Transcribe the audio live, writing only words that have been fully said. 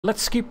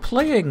Let's keep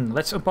playing.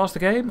 Let's unpause the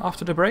game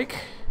after the break.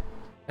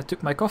 I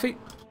took my coffee.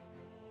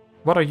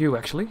 What are you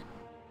actually?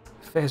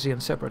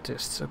 Thesian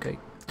separatists, okay.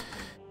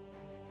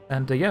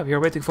 And yeah, we are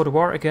waiting for the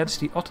war against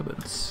the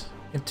Ottomans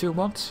in 2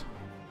 months.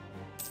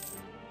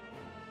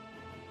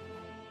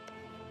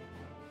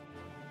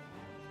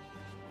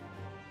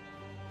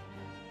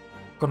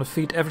 Gonna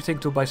feed everything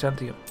to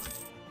Byzantium.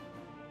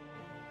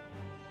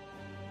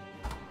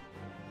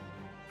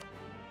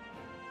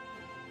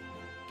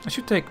 I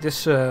should take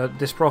this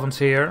this province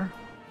here,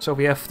 so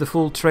we have the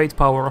full trade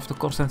power of the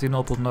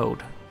Constantinople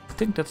node. I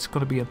think that's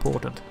gonna be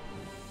important.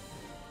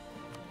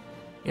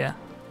 Yeah.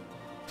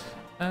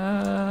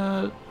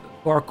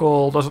 War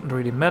call doesn't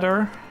really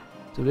matter.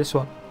 Do this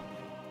one.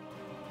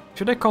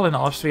 Should I call in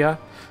Austria?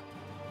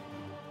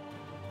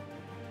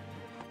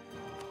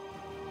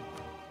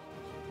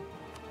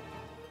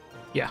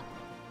 Yeah.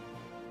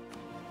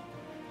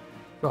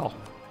 Well,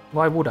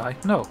 why would I?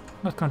 No,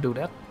 not gonna do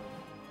that.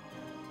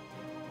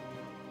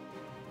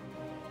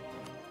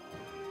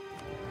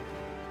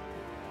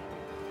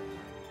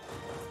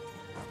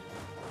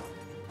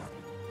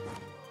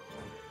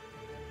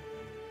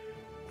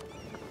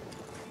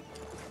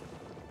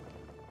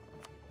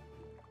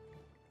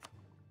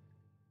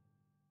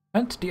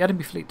 And the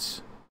enemy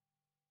fleets.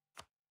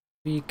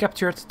 We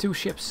captured 2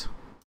 ships.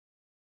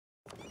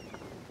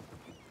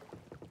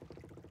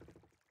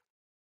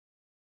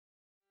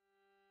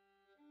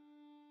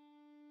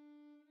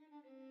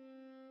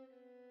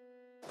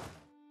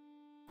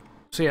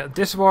 So yeah,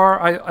 this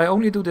war, I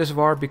only do this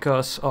war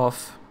because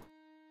of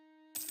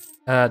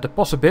the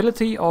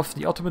possibility of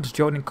the Ottomans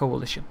joining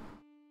coalition.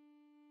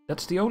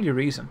 That's the only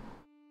reason.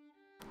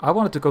 I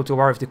wanted to go to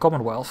war with the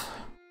Commonwealth.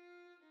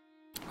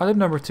 I'm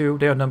number 2,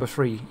 they are number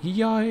 3.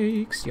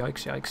 Yikes,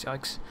 yikes, yikes,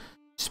 yikes.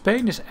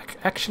 Spain is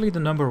actually the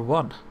number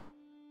 1.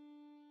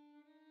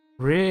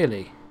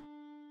 Really?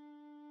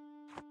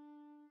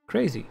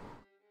 Crazy.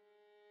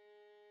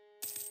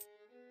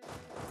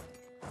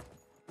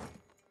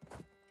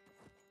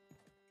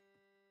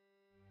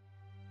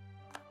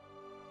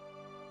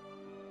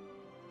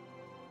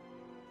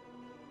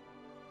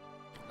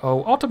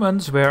 Oh,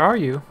 Ottomans, where are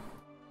you?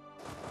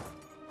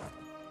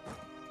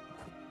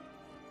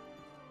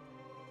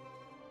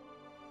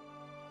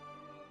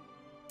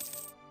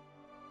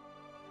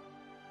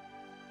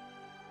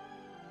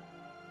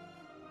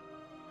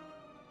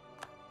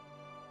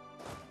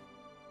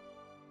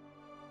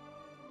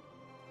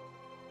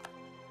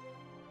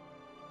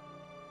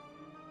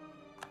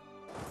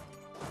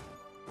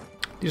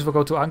 These will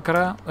go to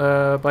Ankara,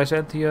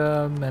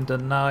 Byzantium, and the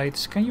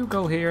Knights. Can you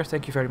go here?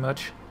 Thank you very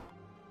much.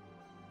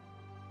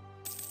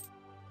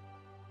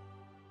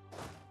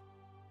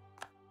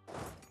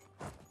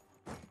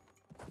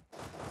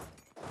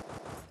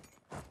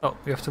 Oh,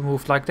 we have to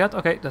move like that?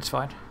 Okay, that's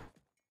fine.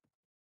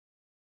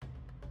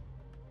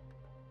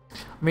 I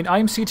mean,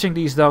 I'm sieging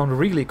these down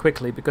really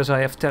quickly because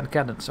I have 10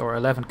 cannons or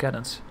 11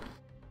 cannons.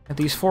 And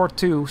these 4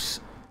 2s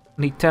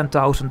need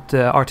 10,000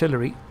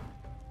 artillery.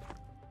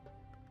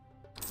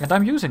 And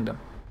I'm using them.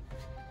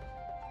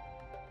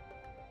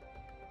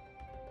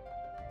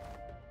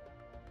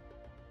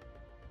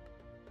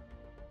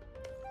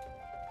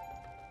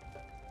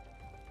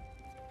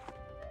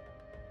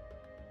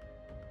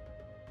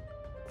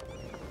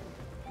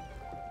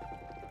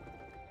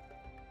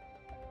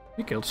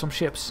 We killed some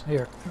ships.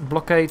 Here,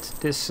 blockade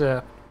this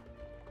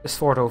this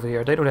fort over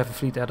here. They don't have a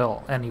fleet at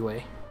all,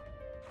 anyway.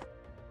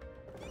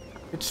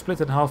 It's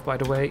split in half, by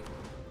the way.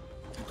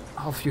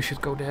 Half of you should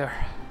go there.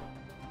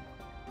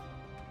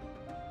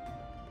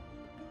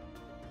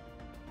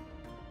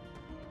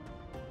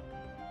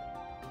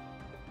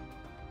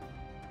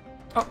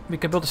 Oh, we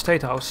can build a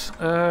state house.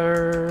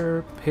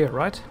 Here,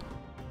 right?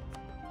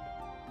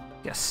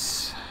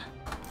 Yes.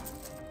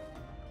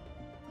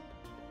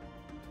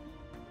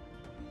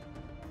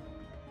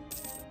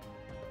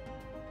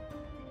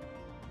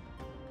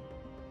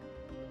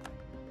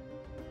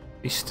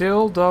 We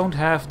still don't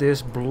have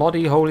this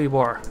bloody holy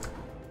war.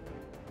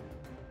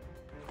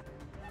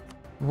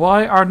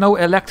 Why are no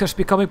electors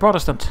becoming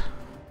Protestant?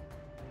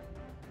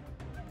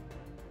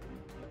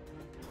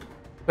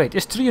 Wait,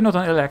 is Trier not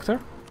an elector?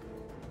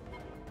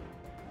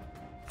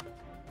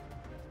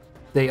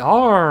 They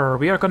are!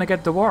 We are gonna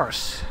get the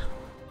wars.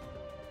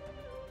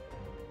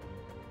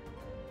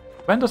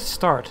 When does it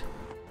start?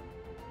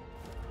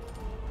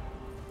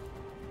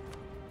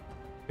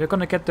 We're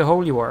gonna get the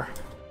Holy War.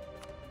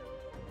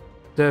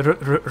 The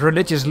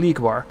Religious League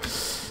War.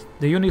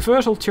 The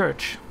Universal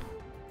Church.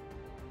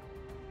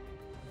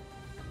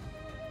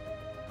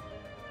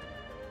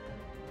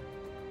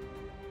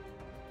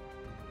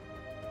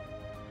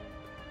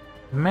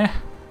 Meh.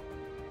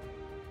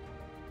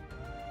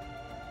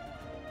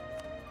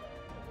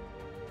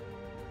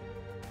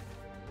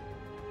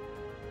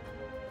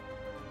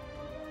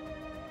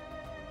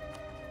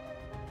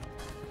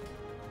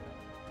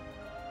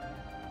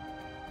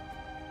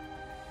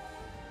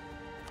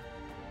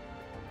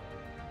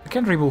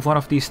 Can remove one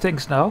of these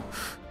things now.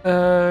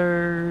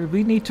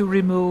 We need to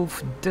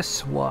remove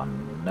this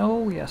one.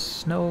 No,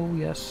 yes, no,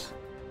 yes.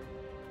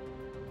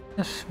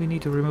 Yes, we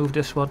need to remove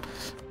this one.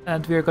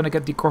 And we're gonna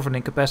get the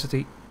governing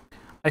capacity.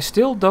 I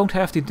still don't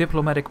have the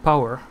diplomatic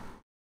power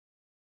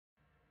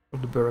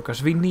from the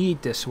burghers. We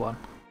need this one.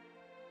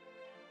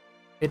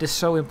 It is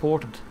so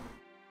important.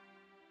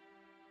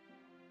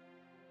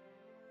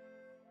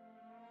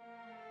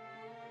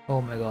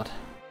 Oh my god.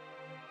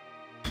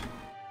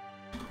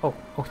 Oh,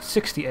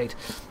 68.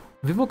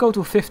 We will go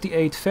to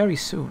 58 very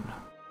soon.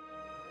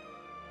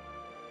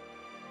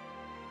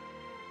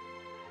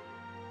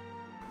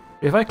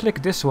 If I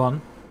click this one,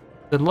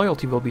 the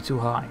loyalty will be too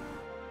high.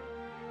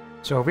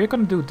 So we're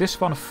gonna do this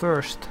one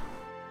first.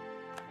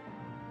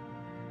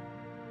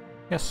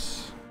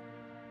 Yes.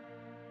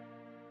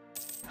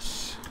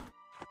 Yes.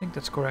 I think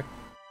that's correct.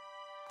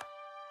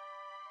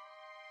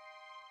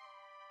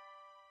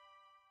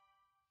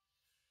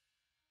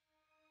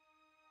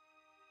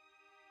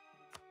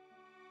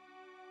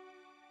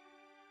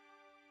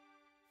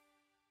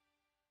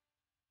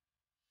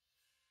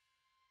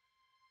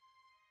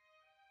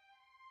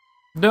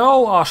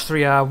 No,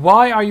 Austria,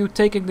 why are you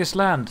taking this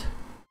land?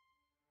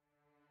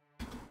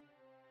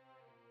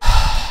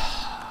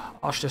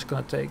 Austria's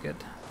gonna take it.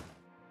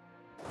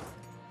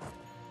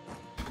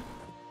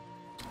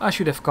 I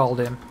should have called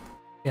him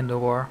in the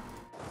war.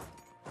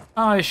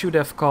 I should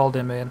have called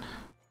him in.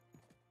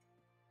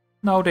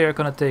 Now they're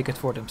gonna take it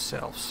for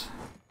themselves.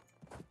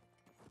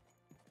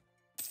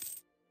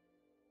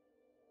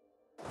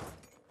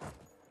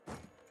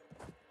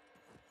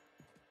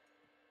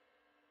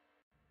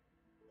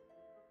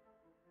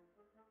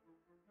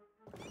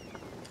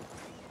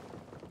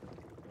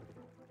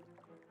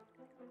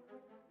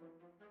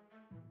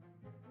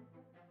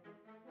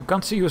 You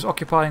can't see who's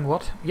occupying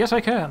what? Yes,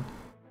 I can.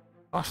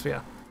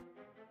 Austria.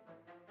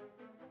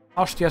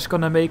 Austria's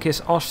gonna make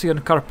his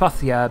Austrian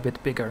Carpathia a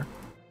bit bigger,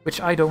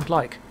 which I don't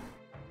like.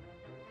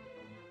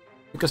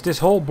 Because this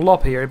whole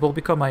blob here will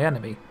become my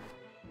enemy.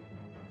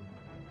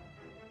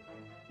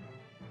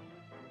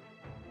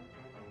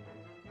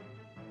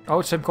 Oh,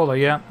 it's same color,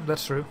 yeah,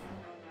 that's true.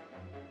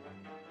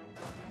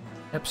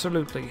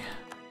 Absolutely.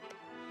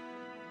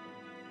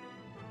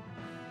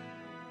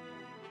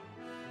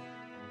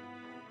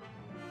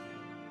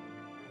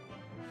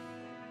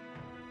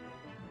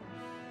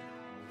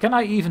 Can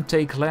I even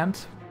take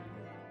land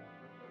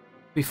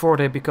before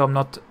they become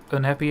not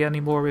unhappy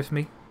anymore with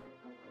me?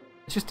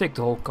 Let's just take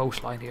the whole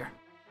coastline here.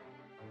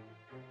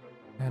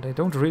 And they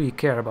don't really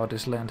care about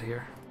this land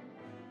here.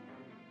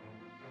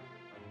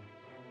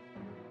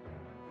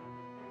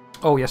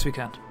 Oh, yes, we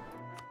can.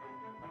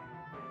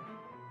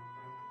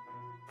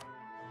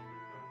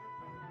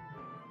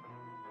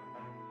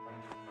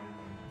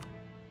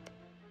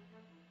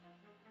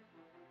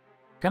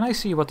 Can I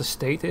see what the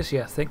state is?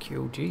 Yeah, thank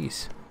you.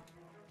 Jeez.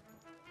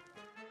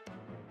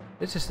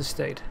 This is the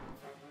state.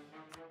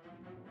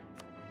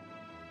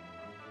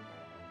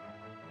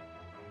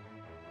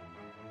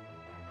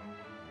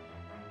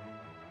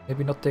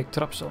 Maybe not take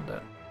traps on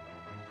that.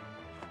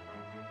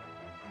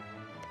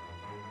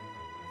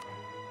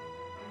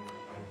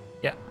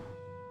 Yeah.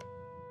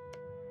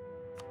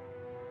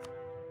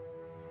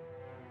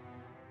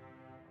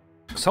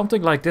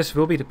 Something like this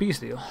will be the peace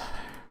deal.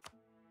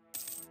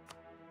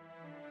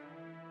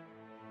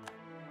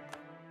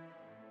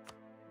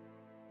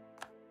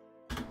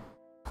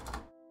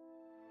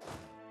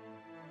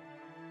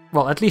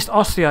 Well, at least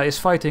Austria is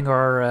fighting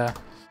our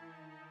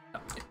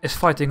is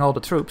fighting all the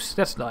troops.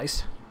 That's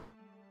nice.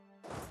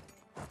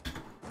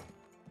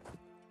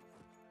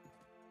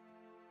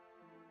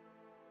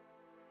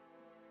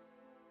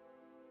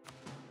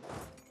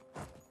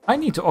 I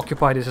need to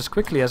occupy this as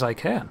quickly as I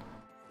can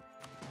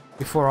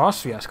before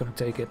Austria is going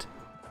to take it.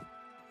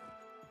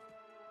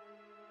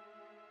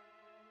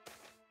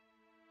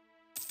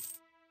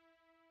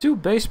 Two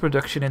base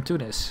production in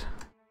Tunis.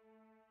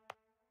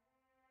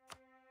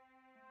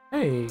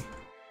 Hey,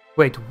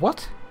 wait,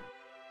 what?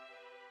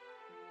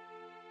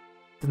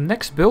 The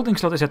next building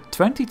slot is at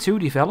 22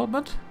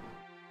 development?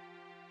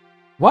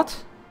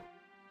 What?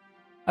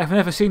 I've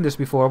never seen this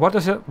before. What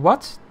is it?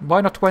 What? Why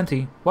not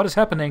 20? What is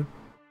happening?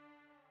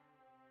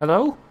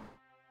 Hello?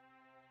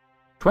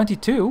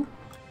 22?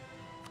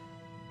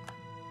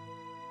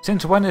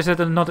 Since when is it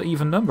not an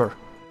even number?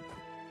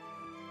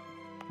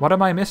 What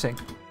am I missing?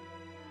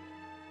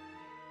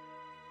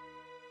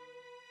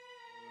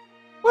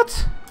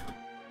 What?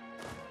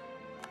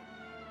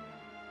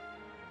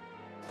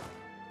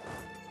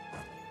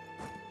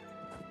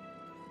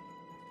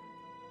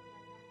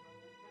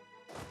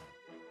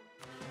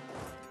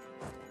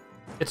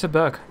 It's a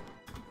bug.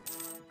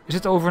 Is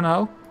it over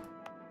now?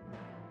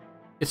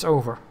 It's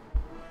over.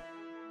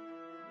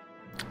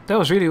 That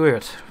was really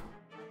weird.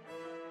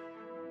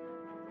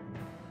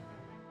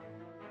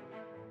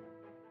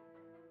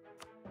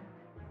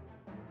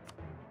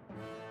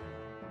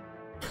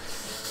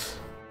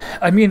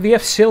 I mean, we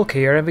have silk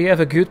here and we have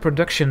a good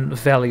production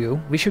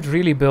value. We should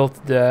really build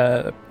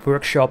the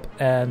workshop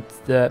and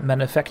the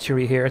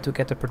manufactory here to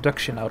get the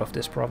production out of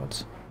this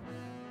province.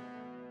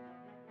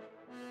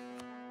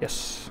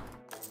 Yes.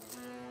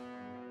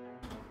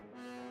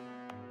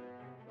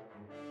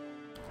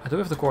 I do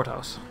have the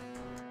courthouse.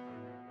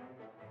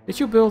 Did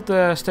you build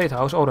the state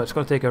house? Oh, that's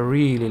gonna take a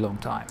really long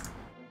time.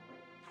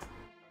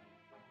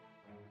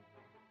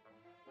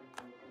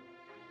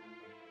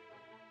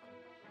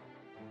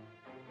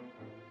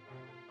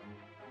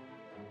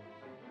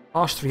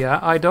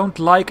 Austria, I don't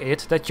like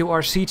it that you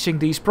are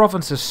sieging these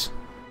provinces.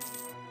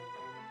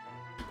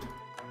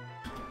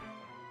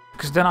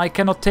 Because then I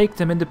cannot take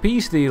them in the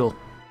peace deal.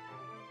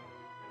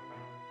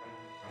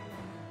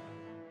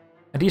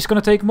 And he's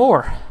gonna take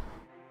more.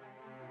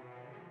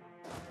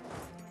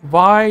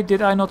 Why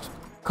did I not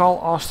call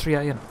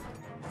Austria in?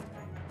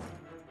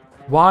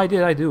 Why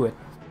did I do it?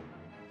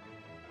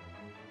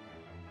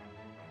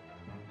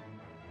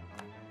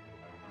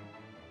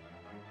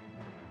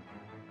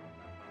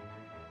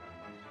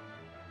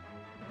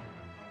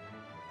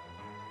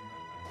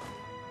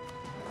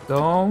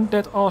 Don't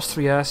let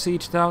Austria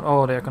siege down.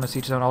 Oh, they're gonna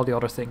siege down all the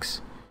other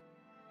things.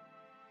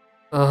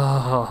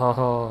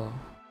 Oh.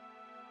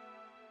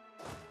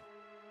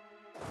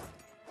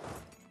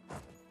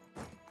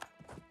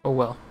 Oh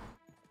well.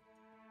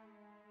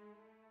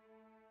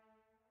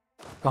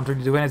 Can't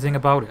really do anything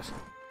about it.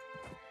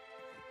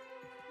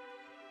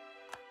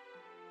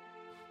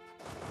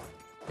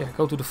 Yeah,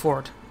 go to the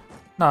fort.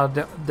 No,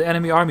 the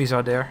enemy armies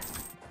are there.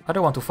 I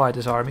don't want to fight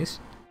his armies.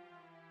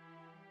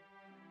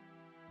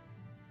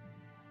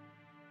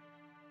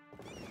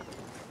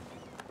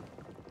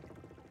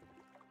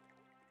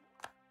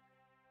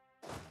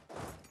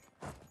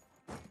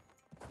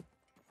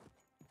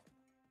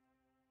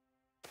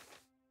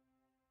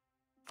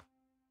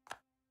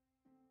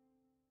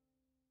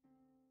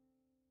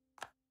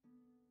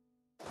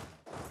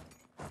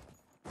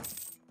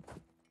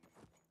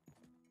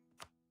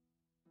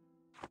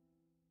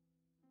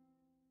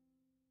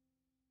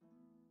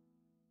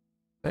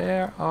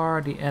 Where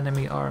are the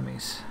enemy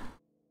armies?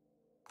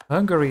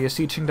 Hungary is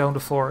sieging down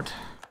the fort.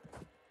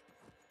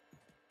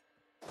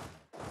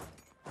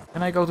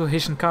 Can I go to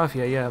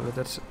Hishinkavia? Yeah, but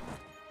that's...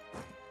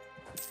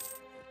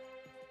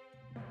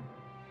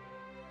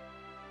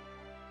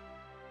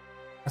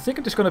 I think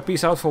I'm just gonna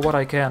peace out for what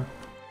I can.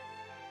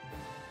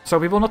 So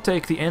we will not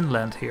take the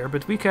inland here,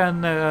 but we can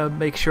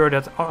make sure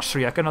that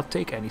Austria cannot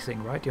take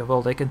anything, right? Yeah,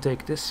 well, they can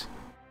take this.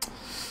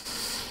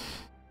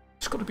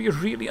 It's gonna be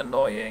really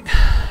annoying.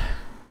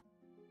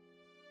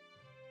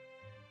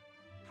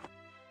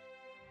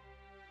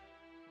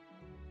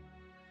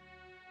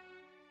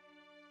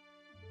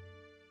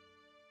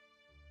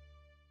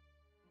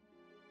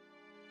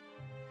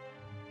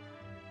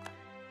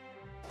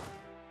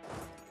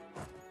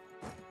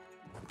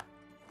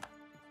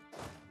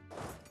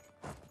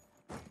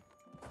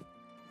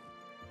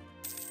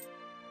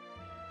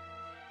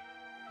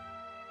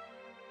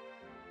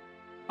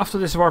 After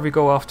this war we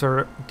go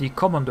after the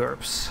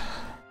Commandeurs,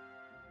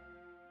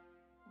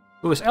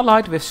 who is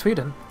allied with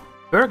Sweden,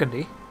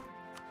 Burgundy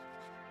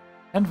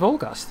and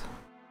Volgast.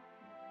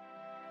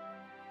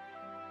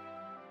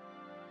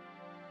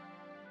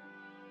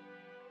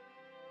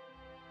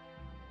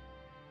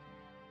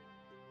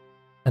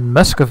 And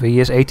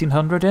Muscovy is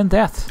 1800 in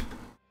death.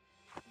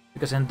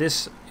 Because in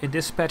this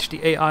patch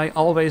the AI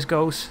always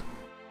goes...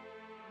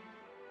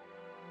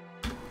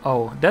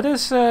 Oh, that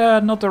is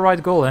not the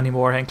right goal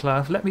anymore,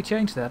 Henklav. Let me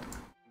change that.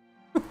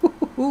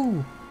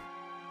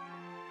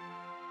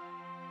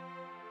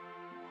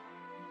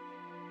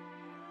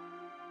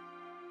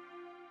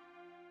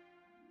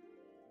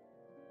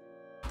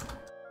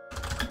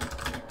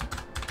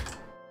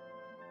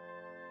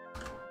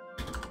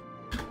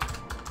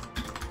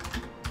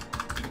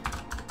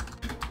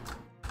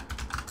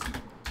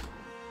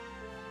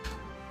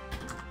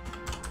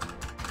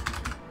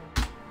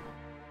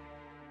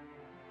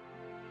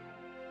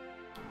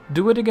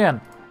 Do it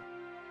again.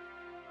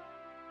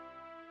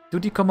 Do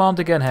the command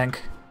again,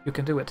 Hank. You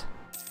can do it.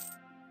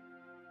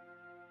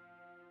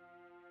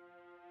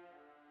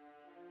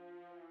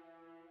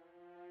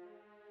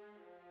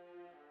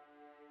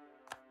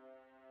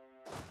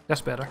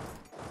 That's better.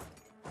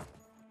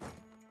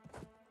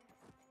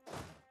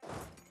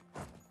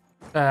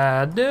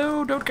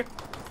 No, don't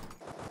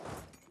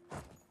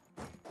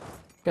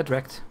get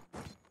wrecked.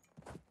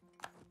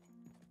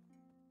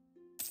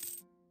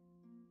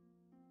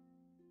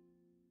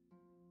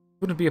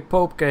 Wouldn't be a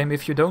Pope game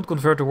if you don't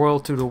convert the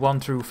world to the one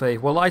true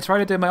faith. Well, I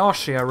tried it in my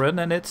Austria run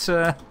and it's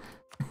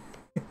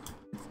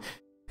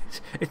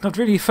it's not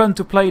really fun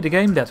to play the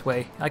game that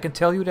way, I can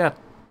tell you that.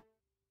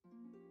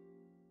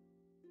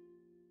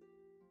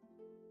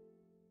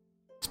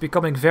 It's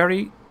becoming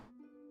very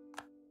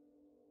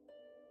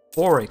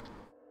boring.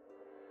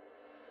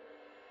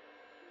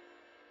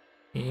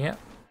 Yeah.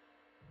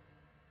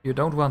 You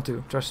don't want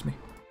to, trust me.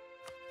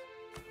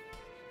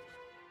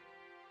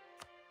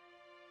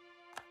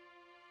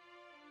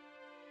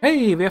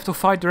 Hey, we have to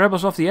fight the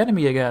rebels of the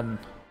enemy again.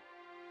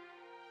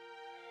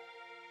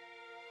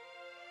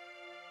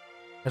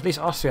 At least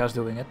Austria is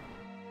doing it.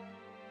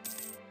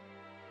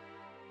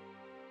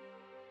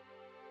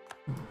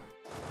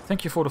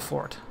 Thank you for the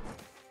fort.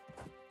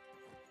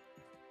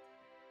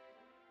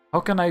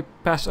 How can I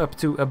pass up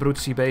to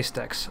Abruzzi base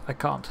tax? I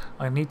can't.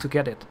 I need to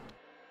get it.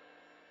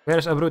 Where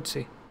is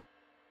Abruzzi?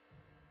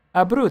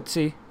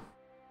 Abruzzi?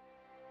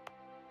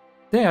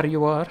 There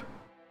you are.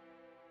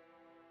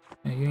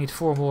 Yeah, you need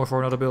 4 more for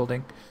another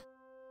building.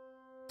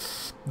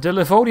 The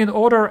Livonian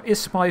Order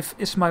is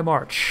my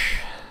march.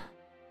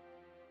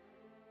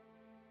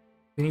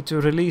 We need to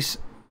release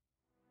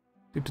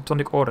the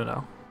Teutonic Order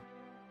now.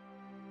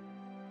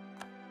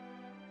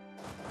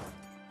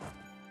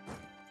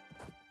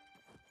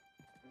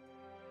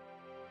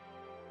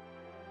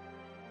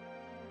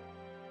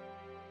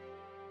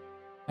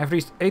 I've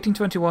reached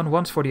 1821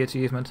 once for the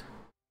achievement.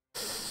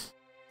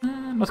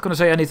 I'm not gonna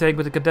say anything,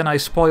 but then I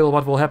spoil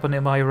what will happen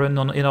in my run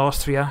in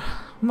Austria.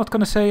 I'm not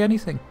gonna say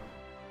anything.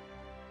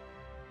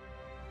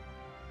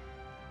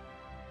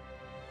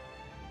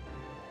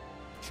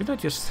 Should I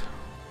just...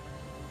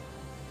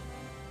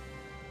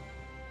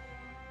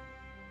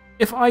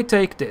 If I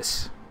take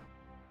this...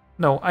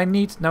 No, I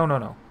need...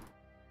 No.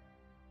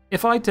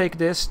 If I take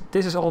this,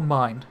 this is all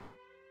mine.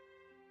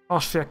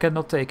 Austria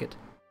cannot take it.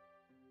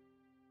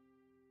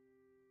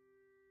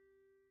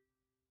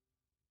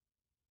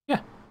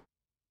 Yeah.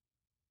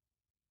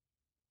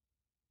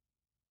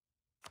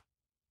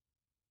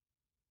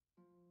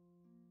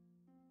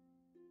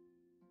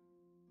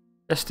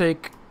 Let's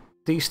take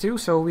these two,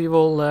 so we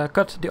will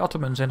cut the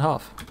Ottomans in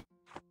half.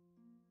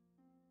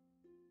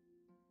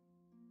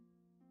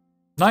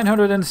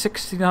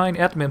 969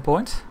 admin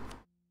points.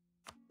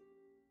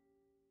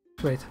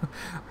 Wait,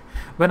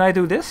 when I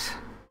do this?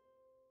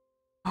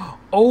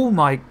 Oh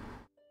my...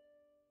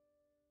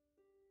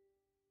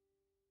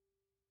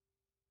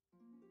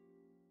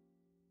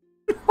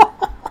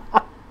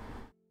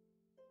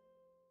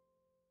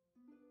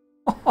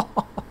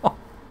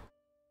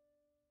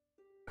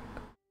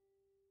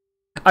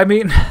 I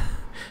mean,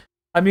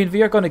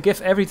 we are gonna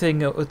give everything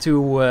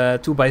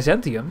to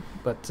Byzantium,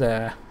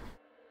 but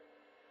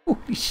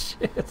holy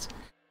shit,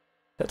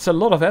 that's a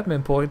lot of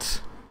admin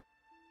points.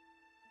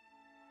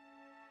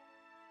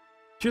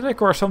 Should I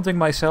core something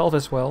myself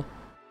as well?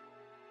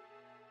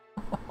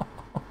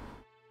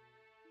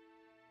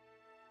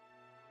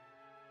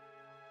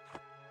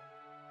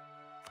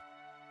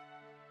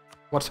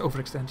 What's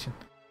overextension?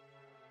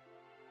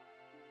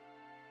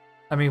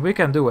 I mean, we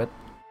can do it.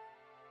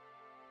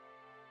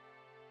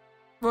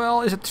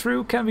 Well, is it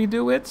true? Can we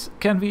do it?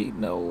 Can we?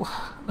 No.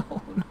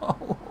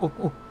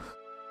 No.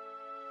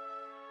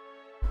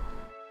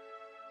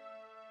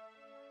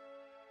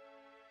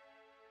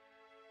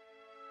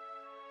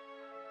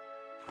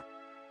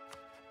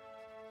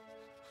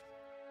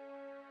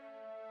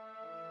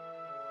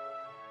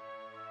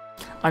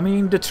 I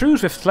mean, the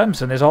truce with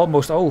Tlemcen is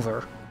almost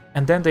over.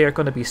 And then they are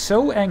going to be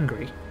so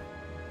angry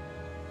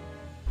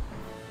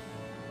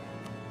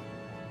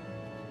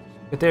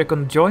that they're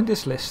going to join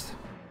this list.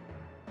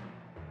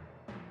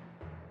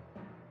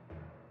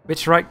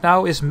 Which right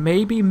now is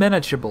maybe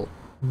manageable.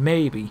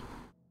 Maybe.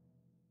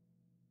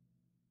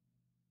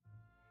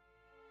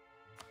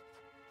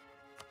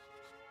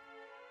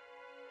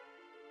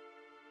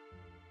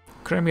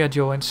 Crimea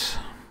joins.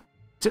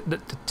 The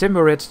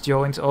Timurids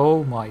joins.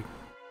 Oh my.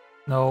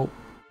 No.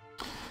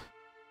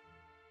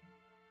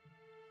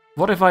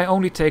 What if I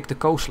only take the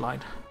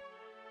coastline?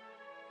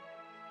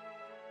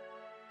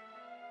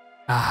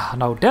 Ah,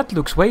 now that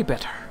looks way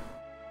better.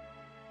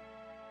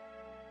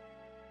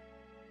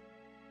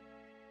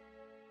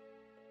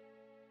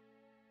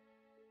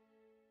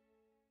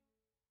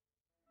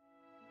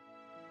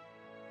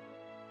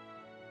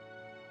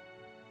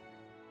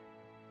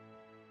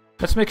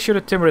 Let's make sure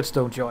the Timurids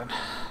don't join.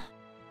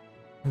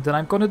 And then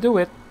I'm gonna do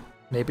it.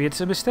 Maybe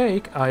it's a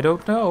mistake, I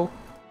don't know.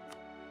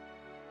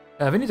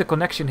 We need a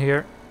connection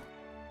here.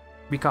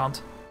 We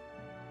can't.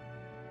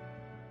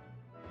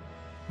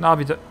 Now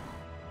we do...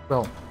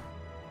 Well...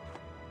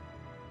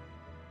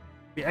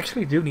 We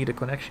actually do need a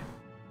connection.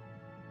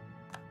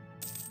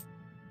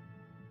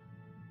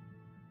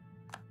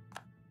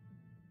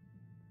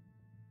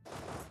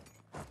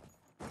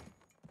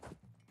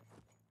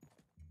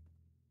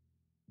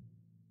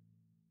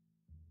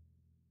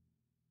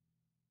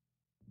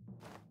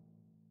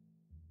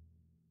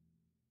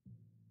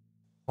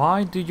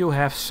 Why do you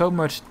have so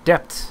much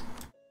depth?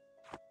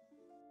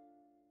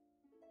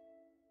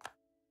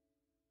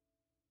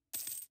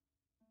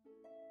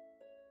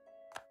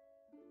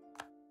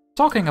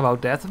 Talking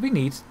about that, we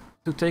need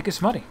to take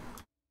his money.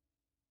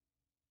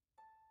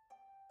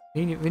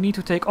 We need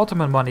to take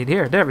Ottoman money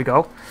here. There we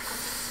go.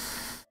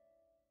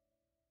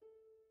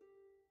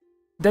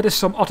 That is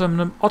some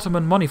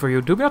Ottoman money for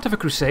you. Do we not have a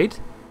crusade?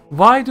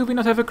 Why do we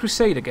not have a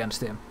crusade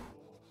against him?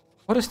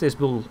 What is this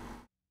bull?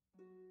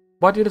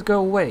 Why did it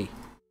go away?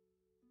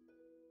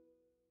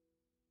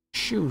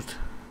 Shoot.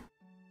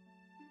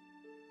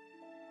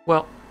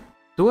 Well,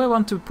 do I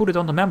want to put it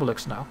on the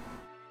Mamelukes now?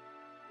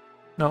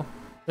 No.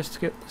 Let's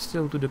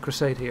still do the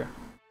crusade here.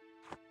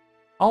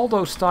 All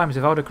those times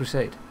without a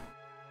crusade.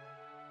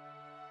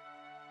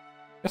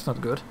 That's not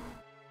good.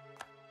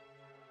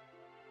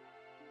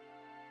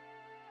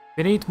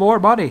 We need more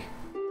money.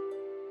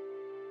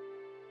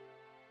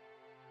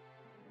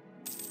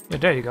 Yeah,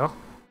 there you go.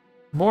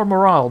 More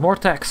morale, more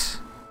tax.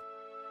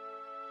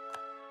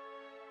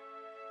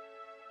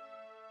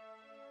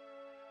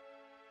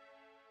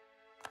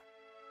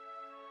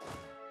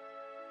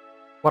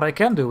 What I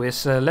can do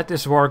is let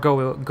this war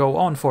go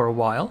on for a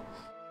while,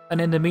 and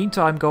in the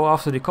meantime go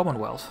after the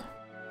Commonwealth.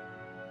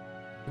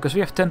 Because we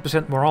have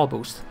 10% morale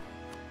boost.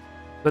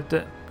 But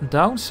the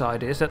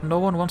downside is that no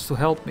one wants to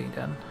help me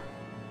then.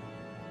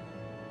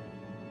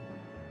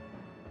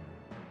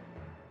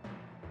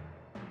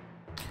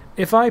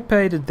 If I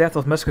pay the death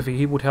of Muscovy,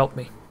 he would help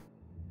me.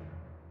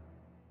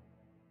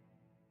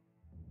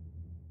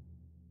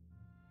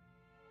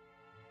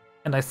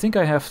 And I think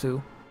I have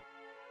to.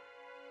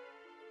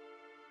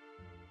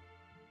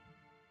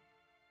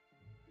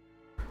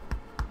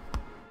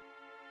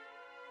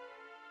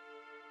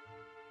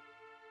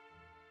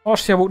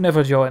 Austria would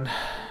never join.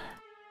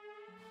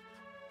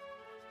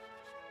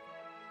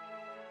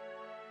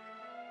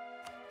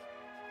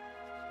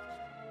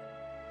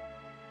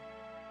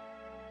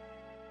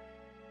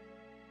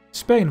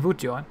 Spain would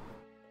join.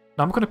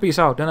 Now I'm gonna peace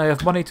out, then I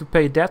have money to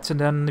pay debts and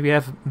then we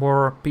have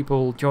more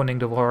people joining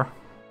the war.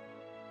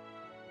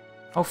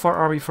 How far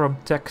are we from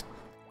Tech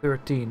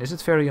 13? Is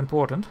it very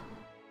important?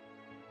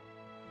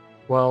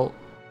 Well,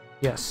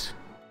 yes.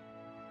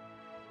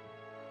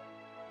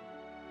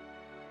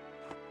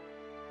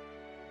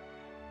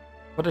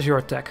 What is your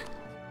attack?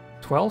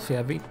 12?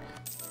 Yeah, we...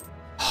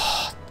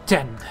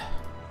 10.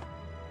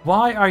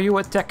 Why are you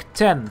at Tech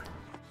 10?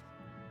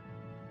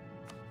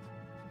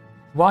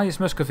 Why is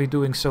Muscovy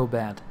doing so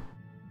bad?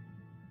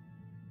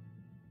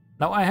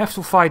 Now I have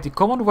to fight the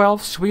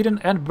Commonwealth, Sweden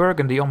and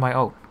Burgundy on my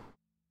own.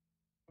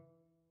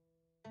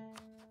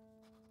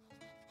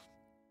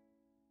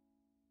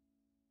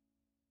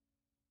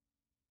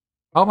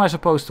 How am I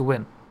supposed to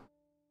win?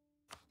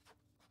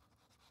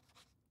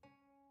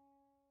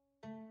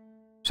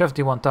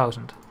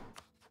 71,000.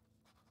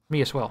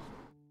 Me as well.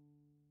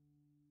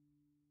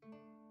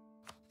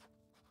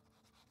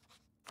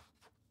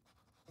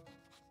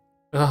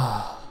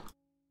 Ugh.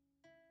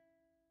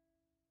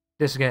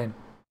 This game.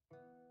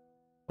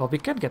 Well, we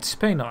can get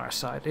Spain on our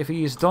side. If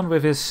he is done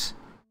with his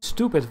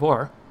stupid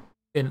war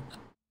in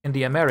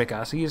the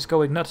Americas, he is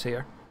going nuts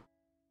here.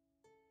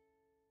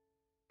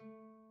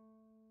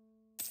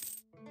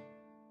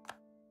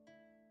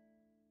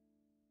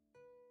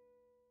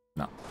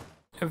 No.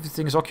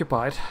 Everything is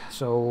occupied,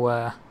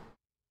 so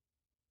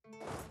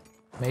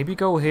maybe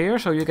go here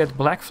so you get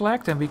black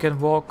flagged and we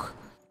can walk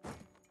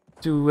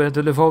to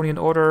the Livonian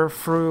Order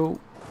through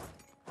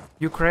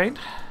Ukraine.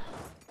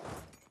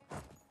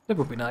 That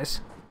would be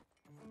nice.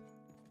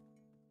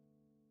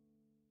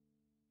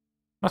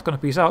 Not gonna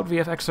peace out, we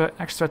have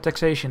extra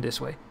taxation this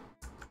way.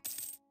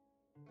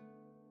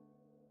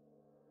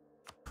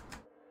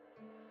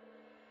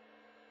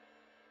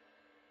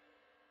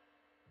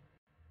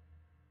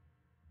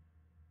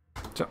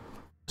 So,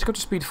 let's go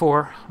to speed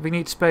 4. We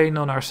need Spain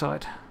on our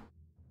side.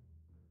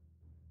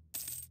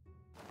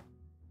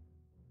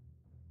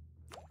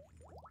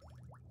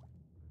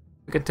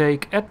 We can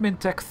take Admin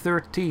Tech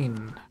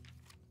 13.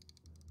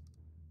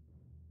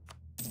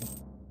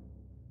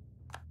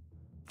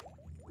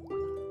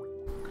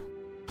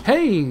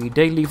 Hey,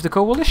 they leave the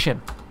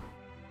coalition.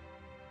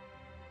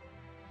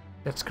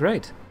 That's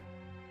great.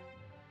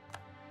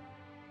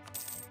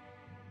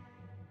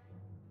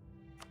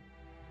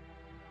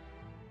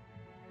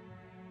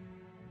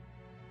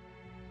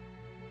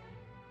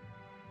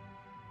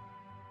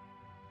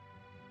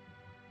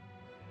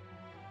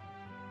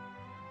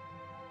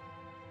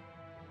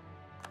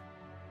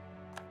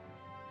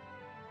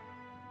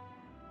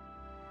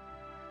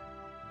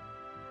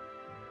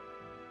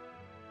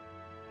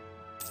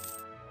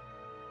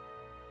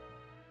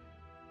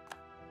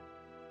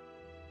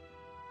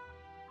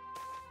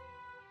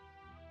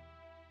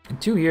 In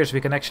 2 years we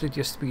can actually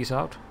just peace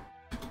out.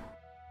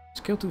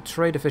 Skill 2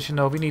 trade division,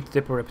 no, we need to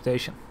dip our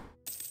reputation.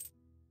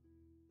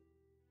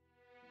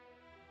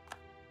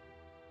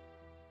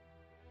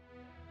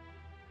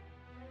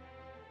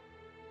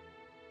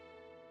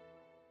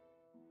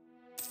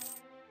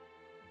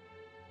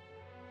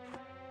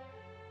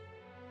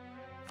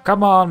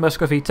 Come on,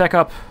 Muscovy, tech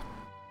up.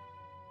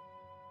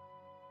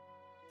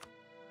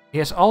 He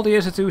has all the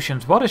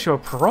institutions. What is your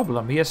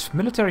problem? He has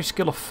military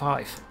skill of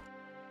 5.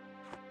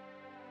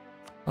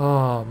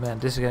 Oh man,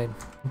 this game.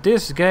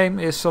 This game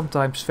is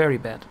sometimes very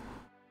bad.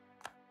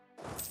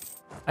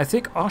 I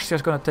think Austria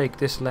is gonna take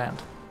this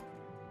land.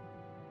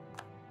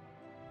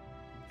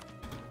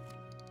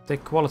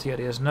 Take quality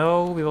ideas.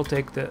 No, we will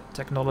take the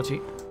technology.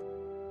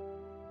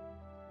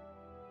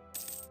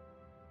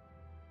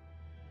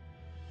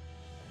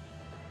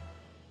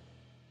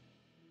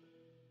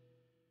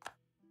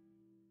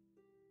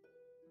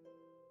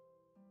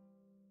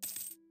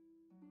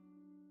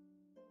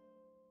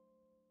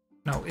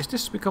 Now, is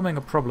this becoming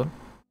a problem?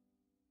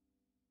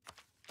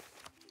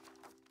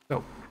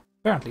 No,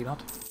 apparently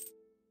not.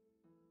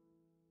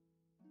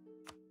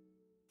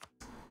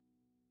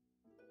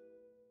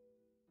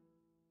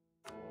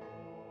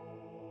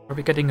 Are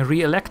we getting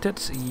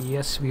re-elected?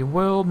 Yes, we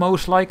will,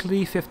 most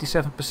likely,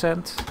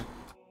 57%.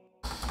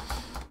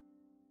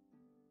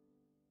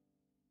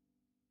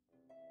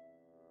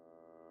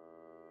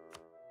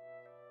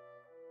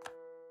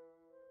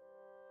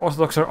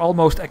 Orthodox are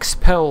almost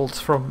expelled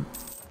from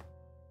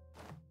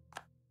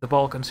the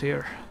Balkans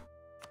here.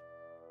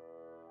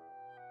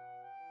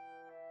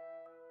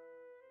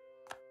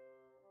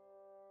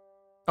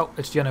 Oh,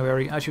 it's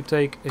January. I should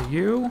take a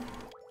U.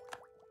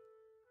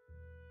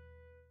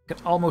 Can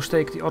almost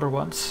take the other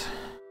ones.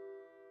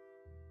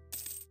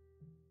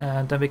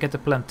 And then we get the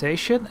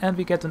plantation and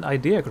we get an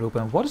idea group.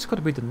 And what is going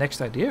to be the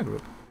next idea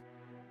group?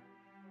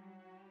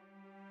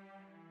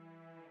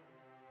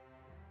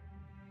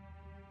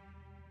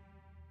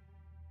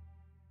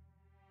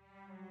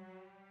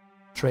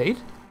 Trade?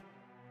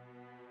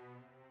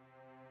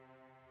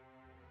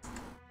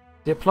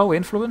 Diplo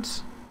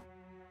influence?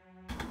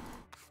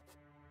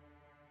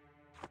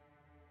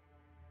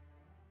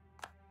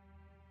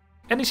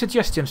 Any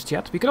suggestions,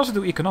 chat? We can also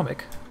do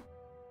economic.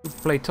 To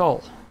play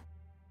tall.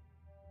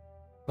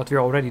 What we're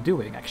already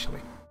doing,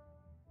 actually.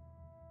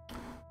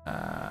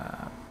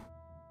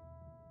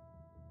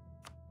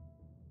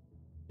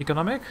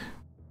 Economic?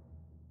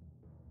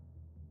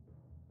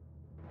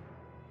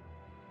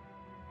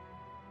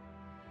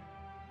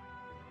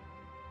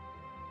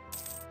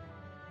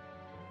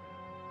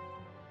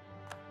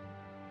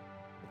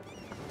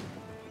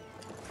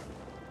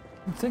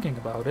 I'm thinking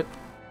about it.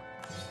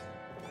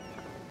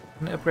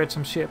 Can I upgrade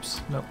some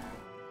ships? No.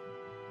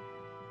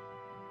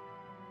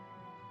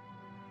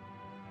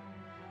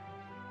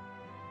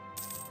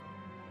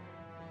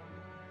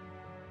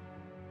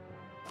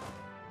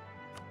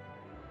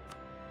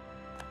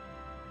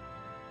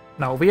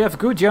 Now, we have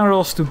good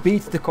generals to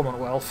beat the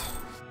Commonwealth.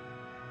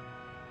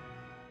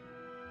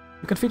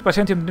 You can feed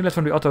Byzantium Newland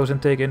from the Ottos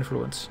and take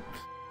influence.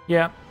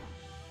 Yeah.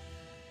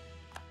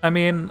 I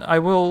mean,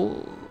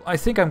 I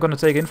think I'm gonna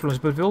take influence,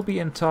 but we'll be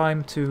in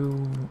time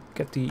to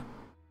get the...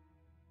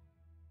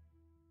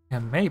 Yeah,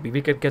 maybe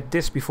we could get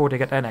this before they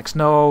get annexed.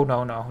 No,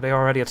 no, no. They're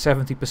already at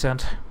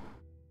 70%.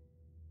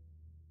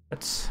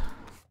 That's...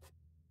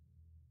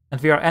 And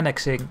we are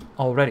annexing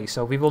already,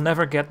 so we will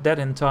never get that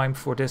in time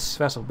for this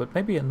vessel, but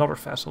maybe another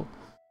vessel.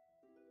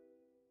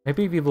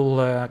 Maybe we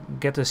will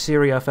get a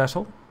Syria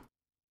vessel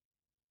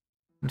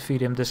and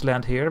feed him this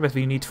land here, but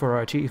we need for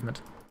our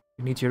achievement.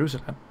 We need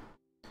Jerusalem.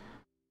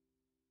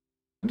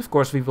 And of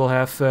course we will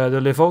have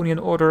the Livonian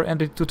Order and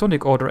the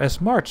Teutonic Order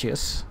as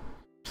marches,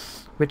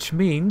 which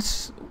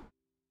means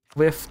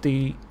with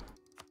the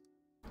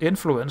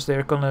influence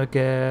they're gonna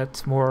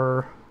get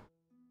more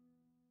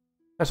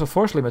vessel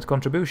force limit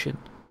contribution.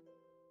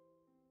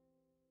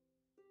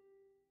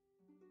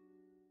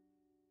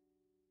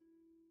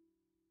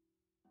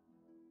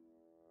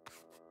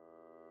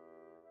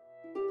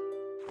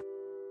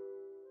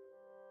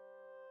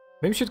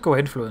 Maybe we should go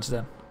influence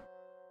then.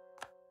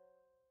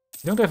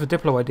 We don't have a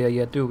Diplo idea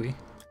yet, do we?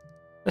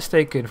 Let's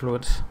take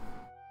influence.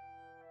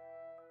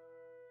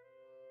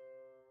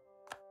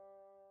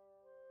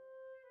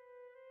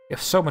 We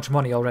have so much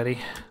money already.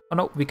 Oh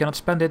no, we cannot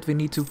spend it. We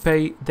need to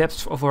pay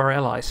debts of our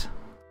allies.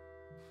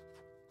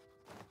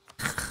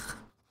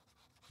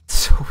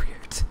 So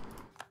weird.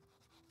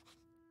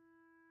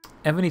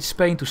 And we need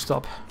Spain to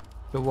stop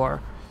the war.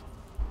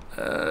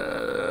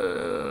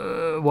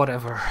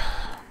 Whatever.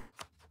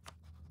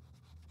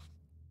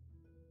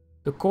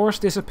 The cores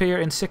disappear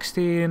in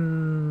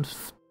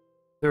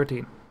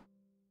 1613.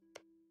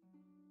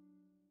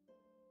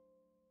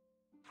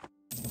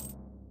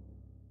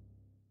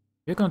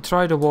 We're gonna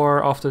try the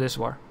war after this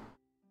war.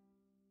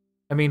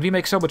 I mean, we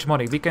make so much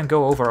money. We can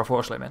go over our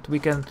force limit. We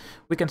can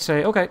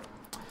say, okay,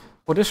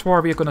 for this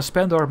war we are gonna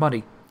spend our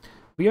money.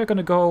 We are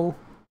gonna go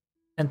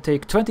and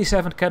take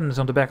 27 cannons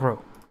on the back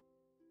row.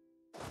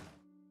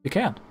 We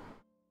can.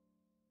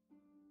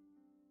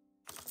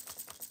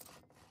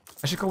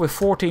 I should go with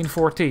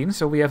 14-14,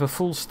 so we have a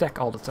full stack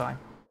all the time.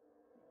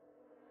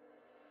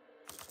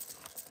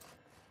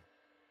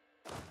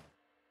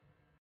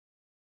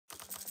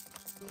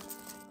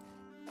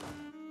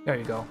 There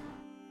you go.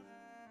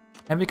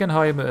 And we can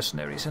hire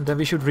mercenaries, and then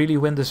we should really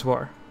win this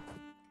war.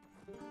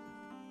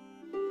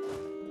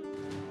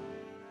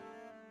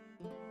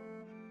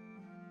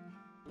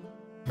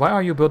 Why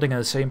are you building in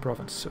the same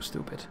province? So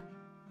stupid.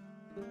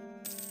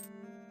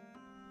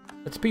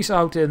 Let's peace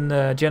out in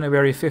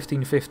January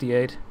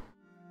 1558.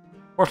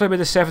 Force limit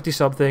is 70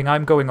 something,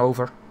 I'm going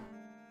over.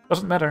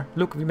 Doesn't matter.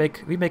 Look, we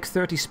make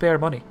 30 spare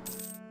money.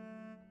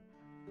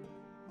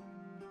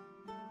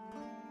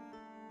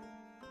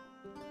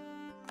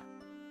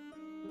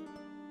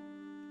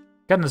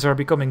 Cannons are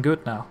becoming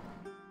good now.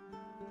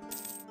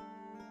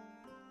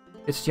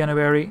 It's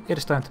January, it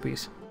is time to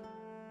peace.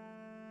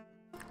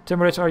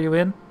 Timurids, are you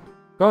in?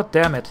 God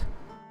damn it.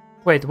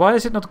 Wait, why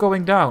is it not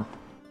going down?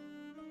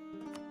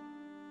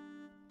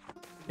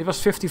 It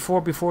was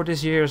 54 before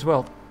this year as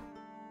well.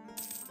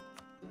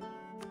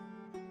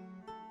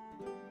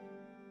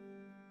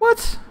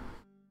 What?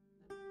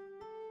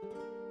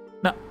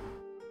 No.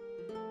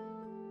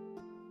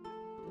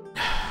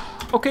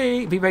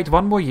 Okay, we wait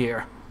one more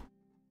year.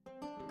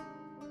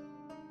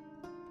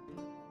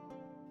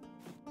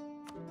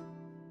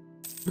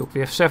 Look, we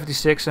have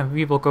 76 and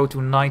we will go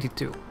to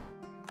 92.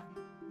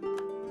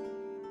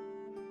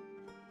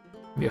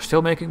 We are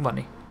still making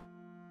money.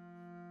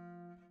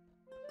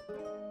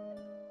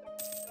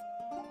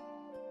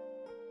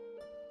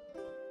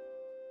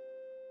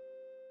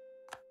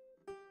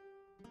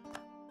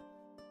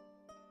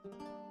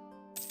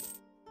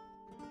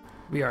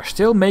 We are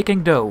still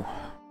making dough.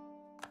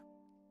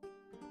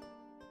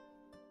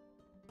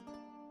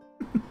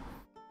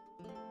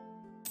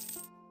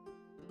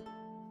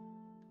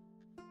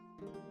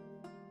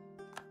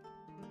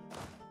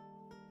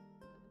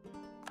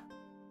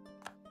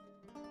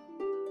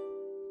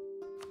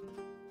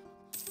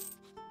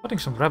 Putting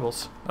some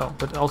rebels. Oh,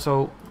 but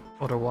also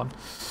other one.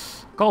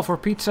 Call for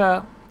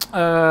pizza.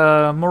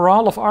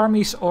 Morale of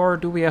armies, or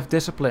do we have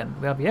discipline?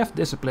 Well, we have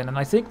discipline, and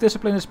I think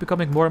discipline is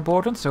becoming more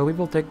important, so we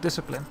will take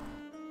discipline.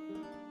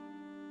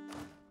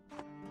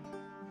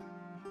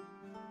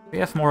 We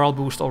have morale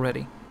boost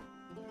already.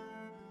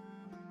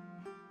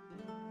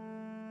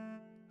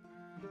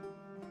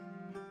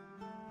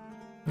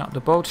 Now, the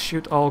boats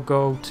should all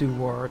go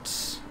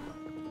towards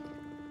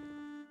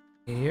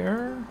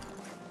here.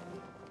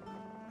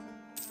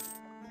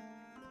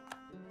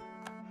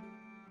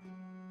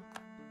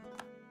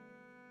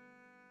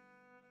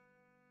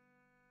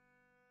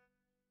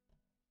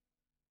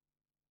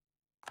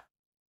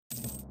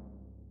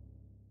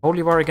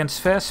 Holy war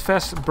against Fez.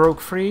 Fez broke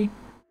free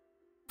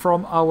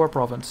from our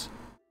province.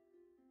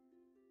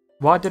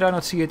 Why did I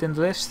not see it in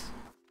the list?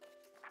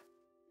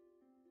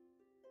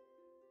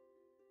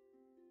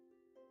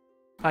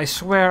 I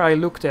swear I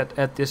looked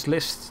at this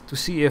list to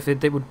see if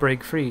they would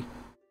break free.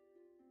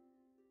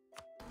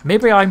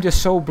 Maybe I'm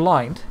just so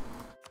blind.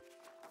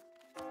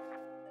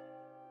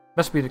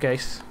 Must be the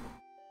case.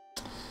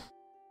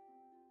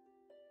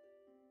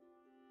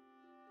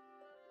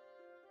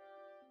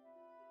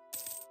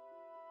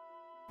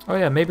 Oh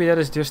yeah, maybe that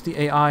is just the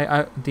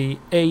AI, the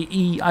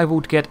AE I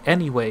would get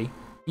anyway,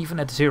 even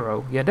at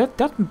 0. Yeah,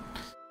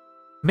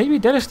 maybe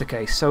that is the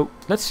case. So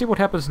let's see what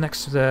happens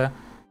next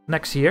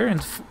year in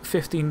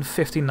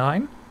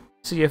 1559.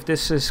 See if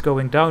this is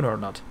going down or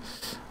not.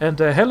 And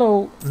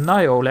hello,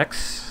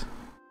 Niolex.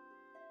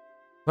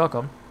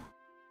 Welcome.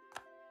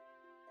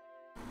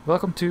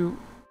 Welcome to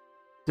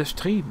the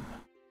stream.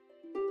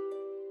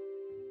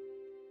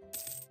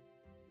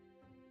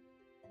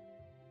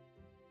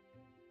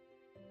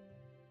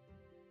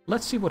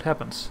 Let's see what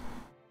happens.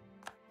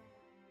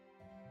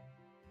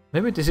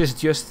 Maybe this is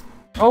just...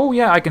 Oh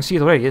yeah, I can see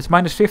it already. It's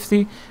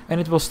 -50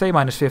 and it will stay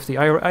 -50.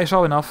 I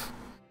saw enough.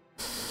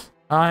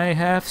 I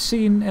have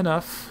seen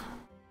enough.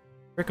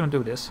 We're gonna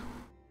do this.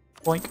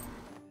 Boink.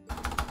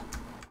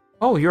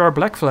 Oh, you are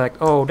black flagged.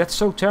 Oh, that's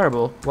so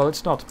terrible. Well,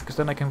 it's not, because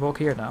then I can walk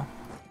here now.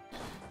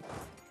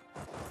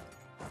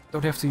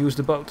 Don't have to use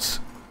the boats.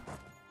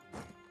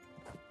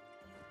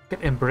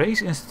 Get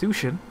embrace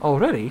institution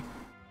already?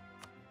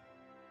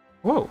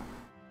 Whoa.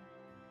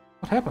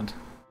 What happened?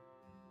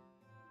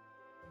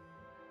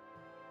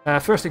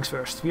 First things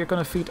first. We are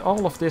gonna feed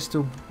all of this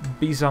to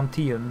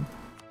Byzantium.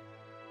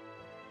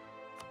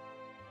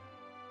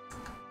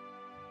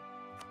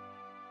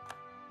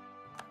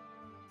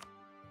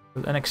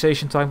 The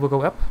annexation time will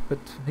go up, but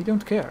we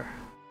don't care.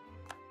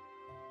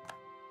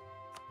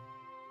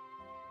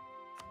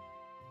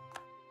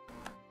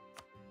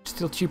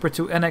 Still cheaper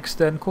to annex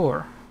than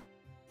core.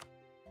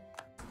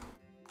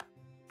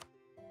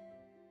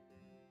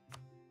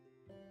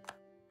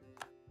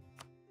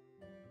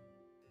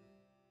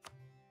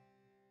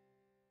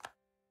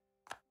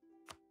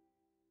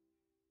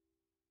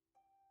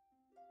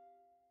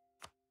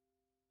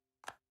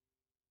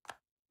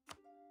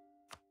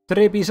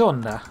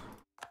 Trebizond.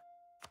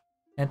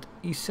 And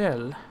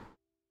Isel.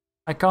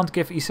 I can't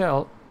give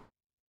Isel.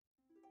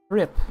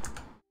 RIP.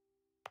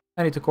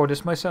 I need to core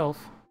this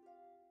myself.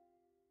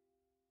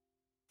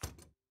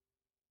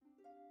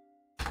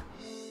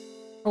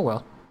 Oh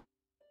well.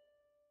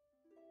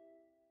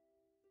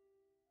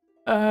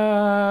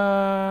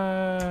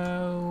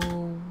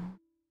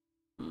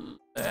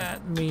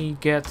 Let me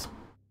get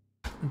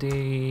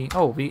the...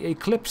 Oh, we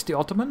eclipsed the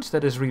Ottomans.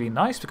 That is really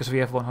nice, because we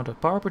have 100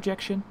 power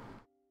projection.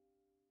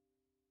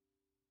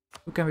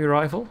 Who can we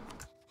rival?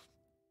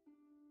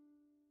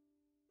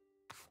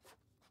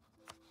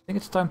 I think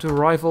it's time to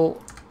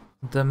rival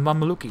the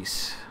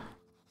Mamlukis.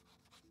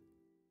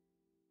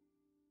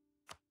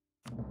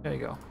 There you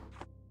go.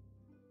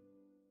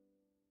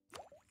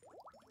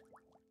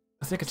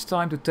 I think it's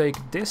time to take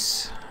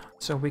this,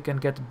 so we can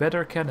get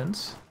better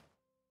cannons.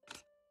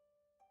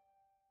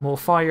 More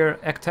fire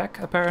attack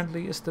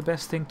apparently is the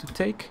best thing to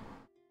take.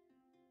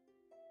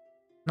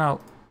 Now,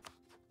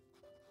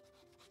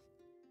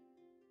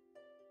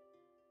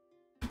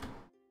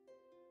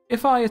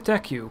 if I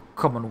attack you,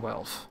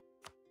 Commonwealth,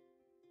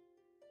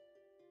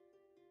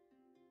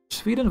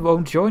 Sweden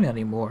won't join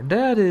anymore.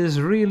 That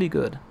is really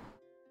good.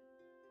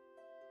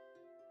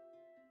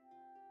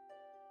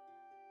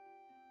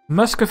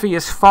 Muscovy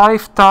is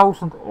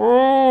 5,000.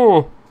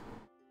 Oh!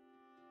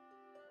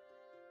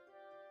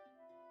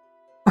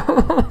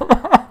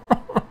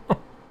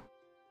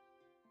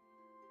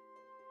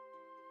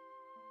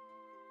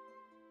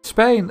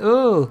 Spain,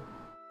 oh!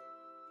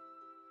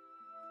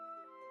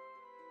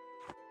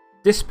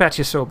 This patch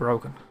is so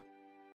broken.